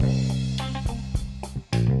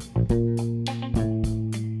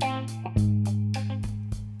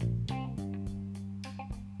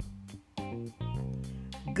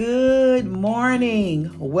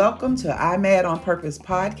morning. Welcome to IMAD on Purpose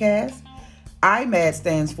podcast. IMAD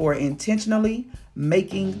stands for Intentionally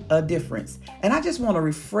Making a Difference. And I just want to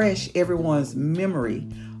refresh everyone's memory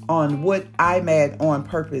on what IMAD on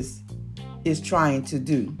Purpose is trying to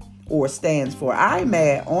do or stands for.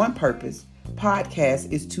 IMAD on Purpose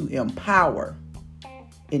podcast is to empower,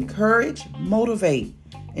 encourage, motivate,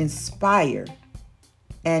 inspire,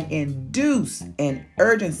 and induce an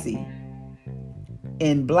urgency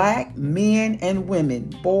in Black men and women,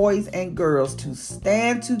 boys and girls, to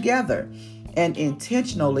stand together and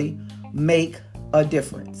intentionally make a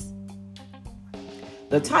difference.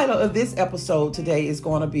 The title of this episode today is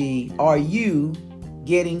going to be, Are You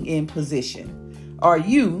Getting in Position? Are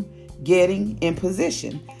you getting in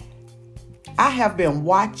position? I have been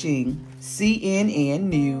watching CNN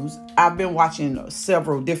News. I've been watching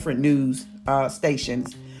several different news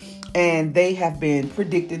stations, and they have been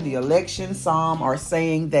predicting the election. Some are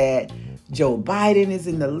saying that Joe Biden is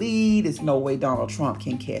in the lead. There's no way Donald Trump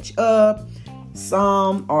can catch up.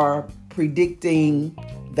 Some are predicting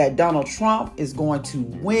that Donald Trump is going to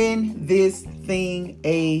win this thing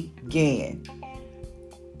again.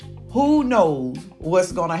 Who knows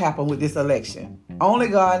what's going to happen with this election? Only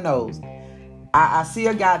God knows. I see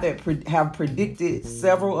a guy that have predicted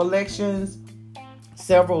several elections,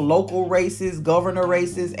 several local races, governor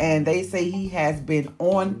races, and they say he has been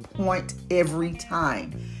on point every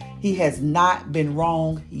time. He has not been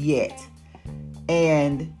wrong yet.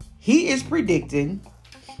 And he is predicting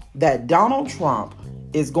that Donald Trump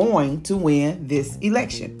is going to win this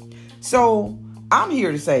election. So I'm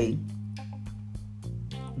here to say,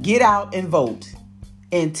 get out and vote.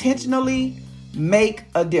 Intentionally make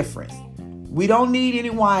a difference. We don't need any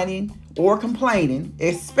whining or complaining,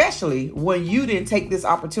 especially when you didn't take this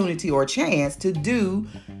opportunity or chance to do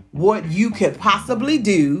what you could possibly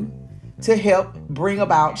do to help bring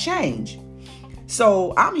about change.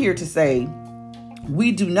 So I'm here to say,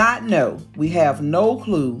 we do not know. We have no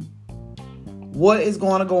clue what is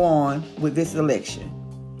going to go on with this election.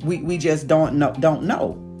 We just don't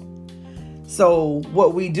know. So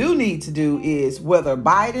what we do need to do is, whether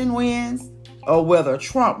Biden wins or whether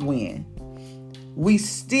Trump wins, we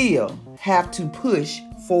still have to push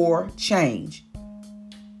for change.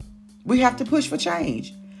 We have to push for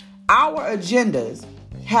change. Our agendas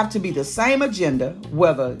have to be the same agenda,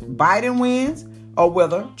 whether Biden wins or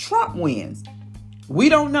whether Trump wins. We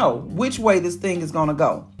don't know which way this thing is going to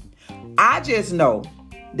go. I just know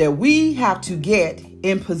that we have to get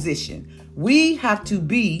in position. We have to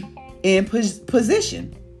be in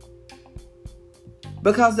position,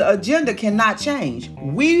 because the agenda cannot change.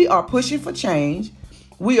 We are pushing for change.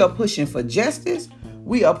 We are pushing for justice.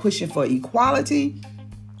 We are pushing for equality.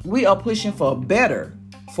 We are pushing for better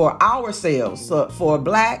for ourselves, for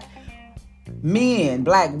Black men,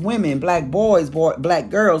 Black women, Black boys, Black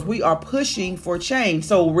girls. We are pushing for change.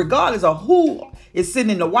 So regardless of who is sitting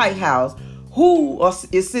in the White House, who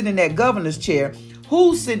is sitting in that governor's chair,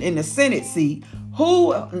 who's sitting in the Senate seat,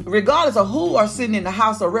 regardless of who are sitting in the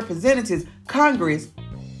House of Representatives, Congress,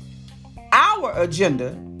 our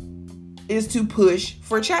agenda is to push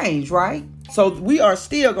for change, right? So we are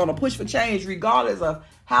still going to push for change regardless of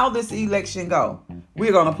how this election go.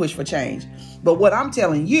 We're going to push for change. But what I'm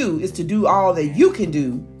telling you is to do all that you can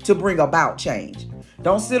do to bring about change.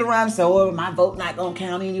 Don't sit around and say, oh, my vote not going to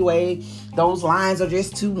count anyway. Those lines are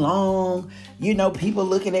just too long. You know, people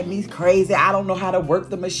looking at me crazy. I don't know how to work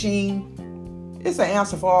the machine. It's an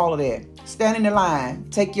answer for all of that. Stand in the line.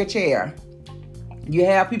 Take your chair. You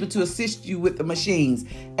have people to assist you with the machines.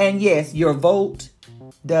 And yes, your vote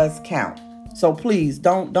does count. So please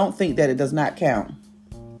don't think that it does not count.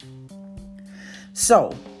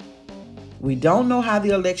 So we don't know how the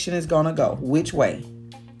election is going to go, which way.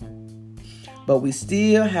 But we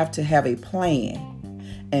still have to have a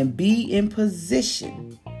plan and be in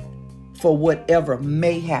position for whatever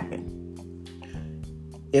may happen.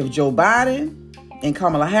 If Joe Biden and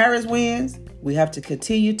Kamala Harris wins, we have to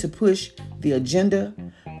continue to push the agenda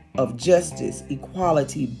of justice,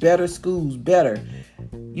 equality, better schools, better,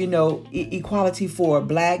 equality for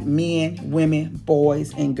Black men, women,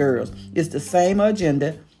 boys, and girls. It's the same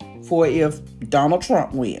agenda for if Donald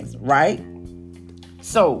Trump wins, right?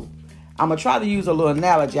 So I'm going to try to use a little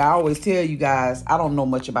analogy. I always tell you guys, I don't know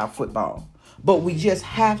much about football, but we just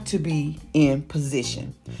have to be in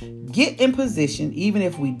position. Get in position, even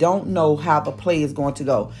if we don't know how the play is going to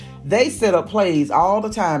go. They set up plays all the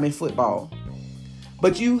time in football,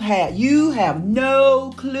 but you have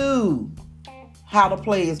no clue how the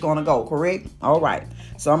play is going to go, correct? All right.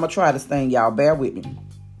 So I'm going to try this thing, y'all. Bear with me.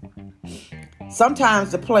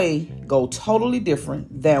 Sometimes the play go totally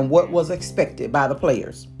different than what was expected by the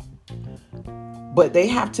players. but they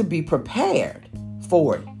have to be prepared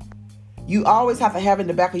for it. You always have to have in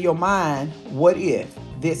the back of your mind, what if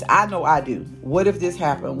this, I know I do. What if this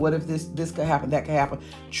happened? What if this could happen, that could happen?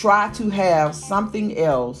 Try to have something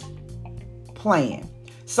else planned.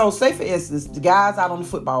 So say for instance, the guys out on the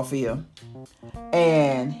football field,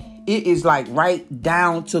 and it is like right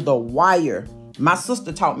down to the wire. My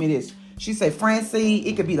sister taught me this. She said, Francine,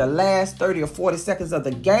 it could be the last 30 or 40 seconds of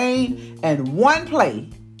the game, and one play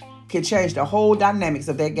can change the whole dynamics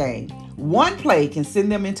of that game. One play can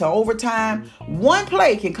send them into overtime. One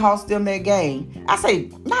play can cost them their game. I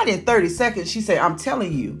say, not in 30 seconds. She said, I'm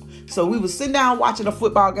telling you. So we were sitting down watching a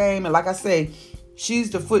football game, and like I say,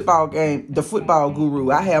 she's the football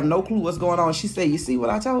guru. I have no clue what's going on. She said, you see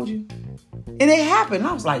what I told you? And it happened.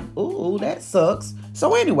 I was like, ooh, that sucks.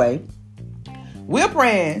 So anyway, we're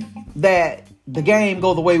praying that the game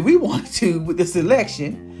go the way we want it to with this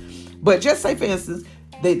election. But just say, for instance,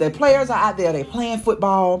 the players are out there, they playing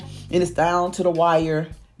football, and it's down to the wire.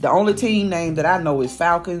 The only team name that I know is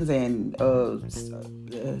Falcons and,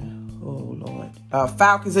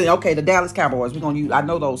 Falcons and, the Dallas Cowboys. I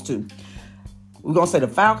know those two. We're going to say the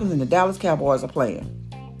Falcons and the Dallas Cowboys are playing.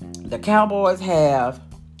 The Cowboys have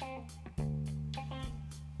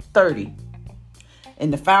 30.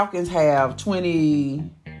 And the Falcons have 28,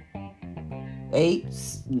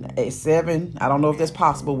 7. I don't know if that's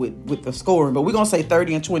possible with the scoring, but we're going to say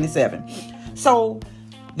 30 and 27. So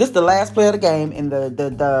this is the last play of the game, and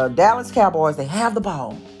the Dallas Cowboys, they have the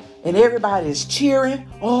ball, and everybody is cheering.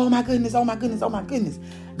 Oh my goodness, oh my goodness, oh my goodness.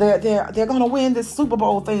 They're going to win this Super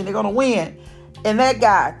Bowl thing. They're going to win. And that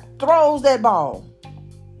guy throws that ball,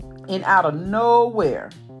 and out of nowhere,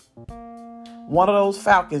 one of those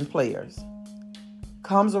Falcons players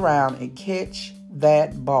comes around and catch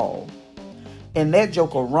that ball. And that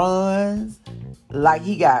joker runs like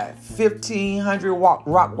he got 1,500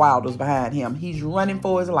 rock wilders behind him. He's running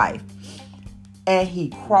for his life. And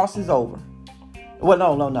he crosses over.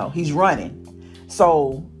 Well, no. He's running.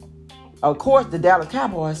 So, of course, the Dallas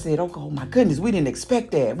Cowboys said, oh my goodness, we didn't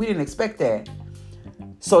expect that.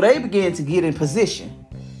 So they began to get in position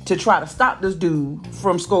to try to stop this dude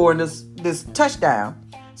from scoring this touchdown.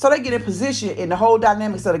 So they get in position, and the whole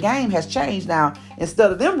dynamics of the game has changed now.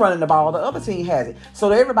 Instead of them running the ball, the other team has it.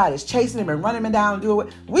 So everybody's chasing him and running him down and doing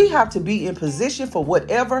it. We have to be in position for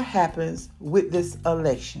whatever happens with this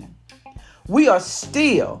election. We are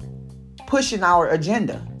still pushing our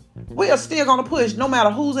agenda. We are still going to push no matter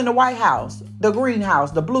who's in the White House, the Green House,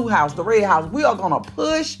 the Blue House, the Red House. We are going to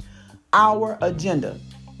push our agenda.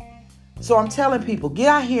 So I'm telling people, get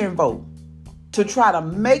out here and vote to try to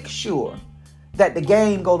make sure that the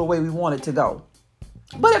game go the way we want it to go.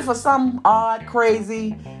 But if for some odd,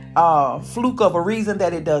 crazy fluke of a reason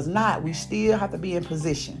that it does not, we still have to be in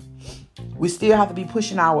position. We still have to be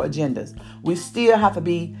pushing our agendas. We still have to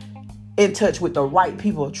be in touch with the right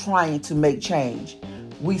people trying to make change.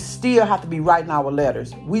 We still have to be writing our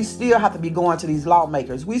letters. We still have to be going to these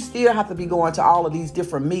lawmakers. We still have to be going to all of these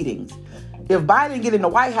different meetings. If Biden get in the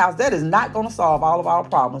White House, that is not going to solve all of our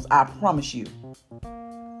problems. I promise you.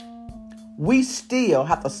 We still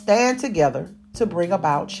have to stand together to bring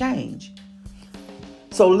about change.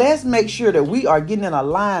 So let's make sure that we are getting in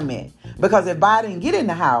alignment, because if Biden get in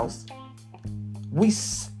the House, we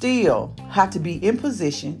still have to be in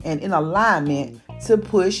position and in alignment to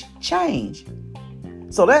push change.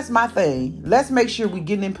 So that's my thing. Let's make sure we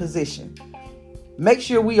get in position. Make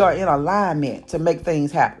sure we are in alignment to make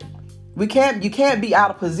things happen. You can't be out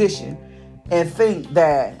of position and think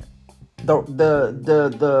that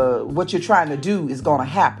the what you're trying to do is going to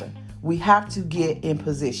happen. We have to get in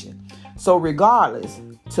position. So regardless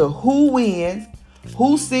to who wins,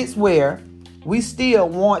 who sits where, we still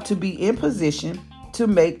want to be in position to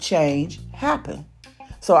make change happen.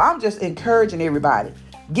 So I'm just encouraging everybody.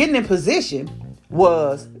 Getting in position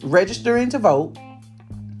was registering to vote.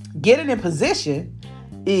 Getting in position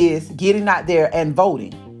is getting out there and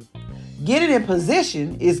voting. Getting in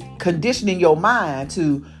position is conditioning your mind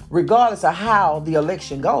to, regardless of how the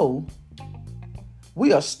election goes,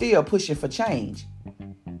 we are still pushing for change.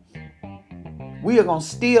 We are going to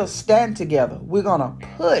still stand together. We're going to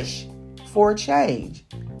push for change.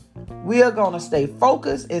 We are going to stay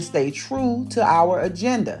focused and stay true to our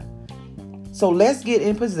agenda. So let's get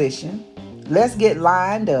in position. Let's get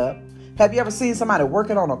lined up. Have you ever seen somebody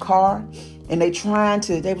working on a car and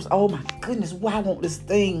they was, oh my goodness, why won't this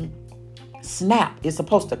thing snap? It's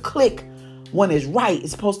supposed to click when it's right.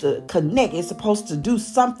 It's supposed to connect. It's supposed to do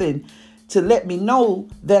something to let me know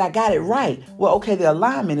that I got it right. Well, okay, the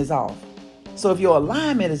alignment is off. So if your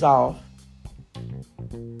alignment is off,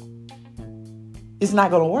 it's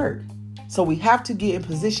not going to work. So we have to get in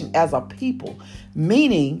position as a people,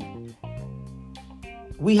 meaning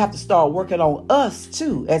we have to start working on us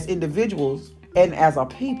too as individuals and as a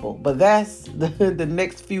people. But that's the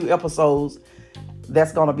next few episodes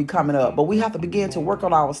that's going to be coming up. But we have to begin to work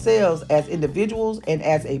on ourselves as individuals and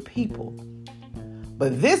as a people.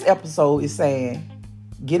 But this episode is saying,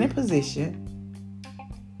 get in position,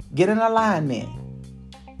 get in alignment.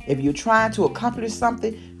 If you're trying to accomplish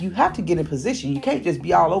something, you have to get in position. You can't just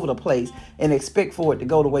be all over the place and expect for it to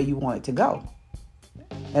go the way you want it to go.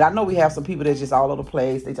 And I know we have some people that's just all over the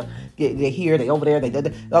place. They're here, they over there.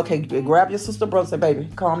 Okay, grab your sister, brother, say, baby,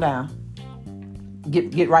 calm down.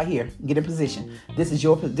 Get right here. Get in position. This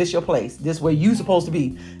your place. This is where you supposed to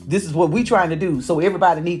be. This is what we trying to do. So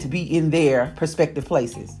everybody need to be in their respective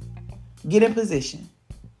places. Get in position.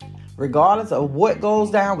 Regardless of what goes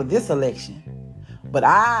down with this election. But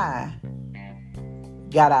I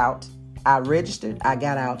got out. I registered. I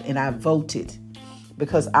got out and I voted.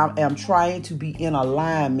 Because I am trying to be in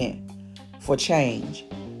alignment for change.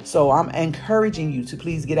 So I'm encouraging you to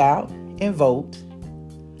please get out and vote.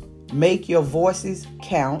 Make your voices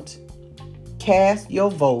count. Cast your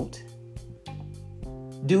vote.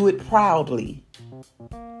 Do it proudly.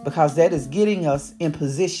 Because that is getting us in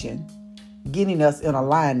position. Getting us in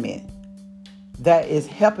alignment. That is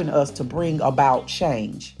helping us to bring about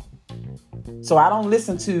change. So I don't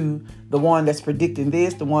listen to the one that's predicting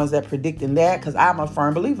this, the ones that predicting that, because I'm a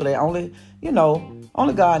firm believer that only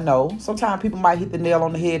God knows. Sometimes people might hit the nail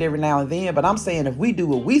on the head every now and then, but I'm saying if we do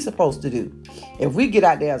what we supposed to do, if we get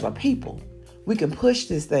out there as a people, we can push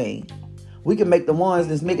this thing. We can make the ones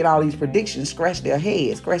that's making all these predictions scratch their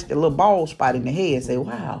head, scratch their little bald spot in the head and say,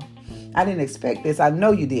 wow, I didn't expect this. I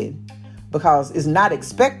know you did. Because it's not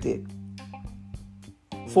expected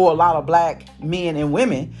for a lot of black men and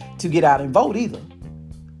women to get out and vote either.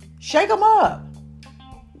 Shake them up.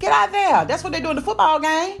 Get out there. That's what they do in the football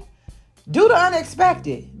game. Do the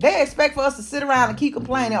unexpected. They expect for us to sit around and keep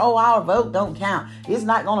complaining, oh, our vote don't count. It's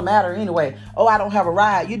not going to matter anyway. Oh, I don't have a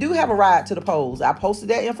ride. You do have a ride to the polls. I posted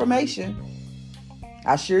that information.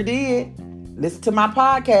 I sure did. Listen to my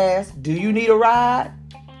podcast. Do you need a ride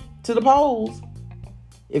to the polls?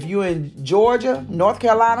 If you're in Georgia, North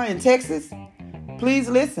Carolina, and Texas, please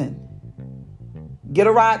listen. Get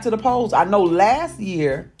a ride to the polls. I know last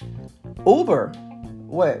year, Uber,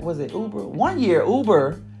 what was it? Uber? 1 year,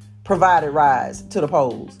 Uber provided rides to the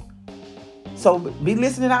polls. So be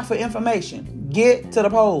listening out for information. Get to the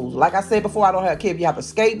polls. Like I said before, I don't have kids. You have to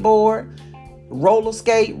skateboard, roller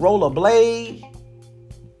skate, roller blade,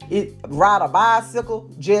 ride a bicycle.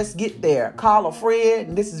 Just get there. Call a friend.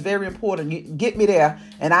 And this is very important. Get me there,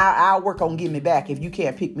 and I'll work on getting me back if you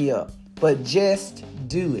can't pick me up. But just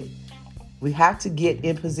do it. We have to get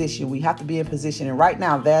in position. We have to be in position. And right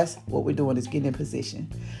now, that's what we're doing, is getting in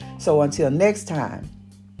position. So until next time,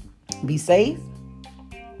 be safe.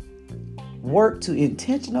 Work to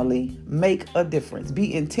intentionally make a difference.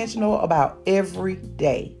 Be intentional about every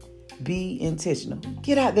day. Be intentional.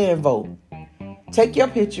 Get out there and vote. Take your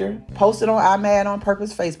picture, post it on I Mad on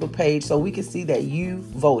Purpose Facebook page so we can see that you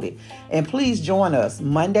voted. And please join us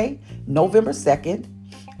Monday, November 2nd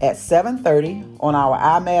at 7:30 on our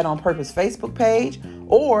I Mad on Purpose Facebook page,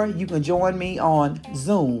 or you can join me on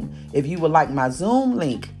Zoom. If you would like my Zoom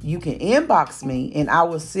link, you can inbox me and I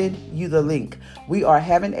will send you the link. We are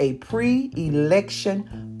having a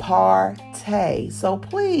pre-election party. So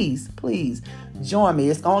please join me.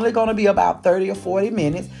 It's only going to be about 30 or 40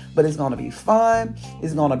 minutes, but it's going to be fun.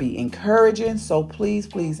 It's going to be encouraging. So please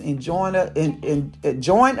join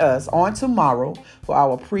us on tomorrow for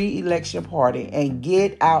our pre-election party and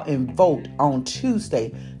get out and vote on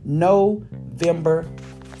Tuesday, November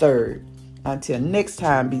 3rd. Until next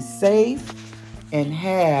time, be safe and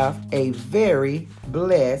have a very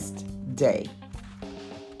blessed day.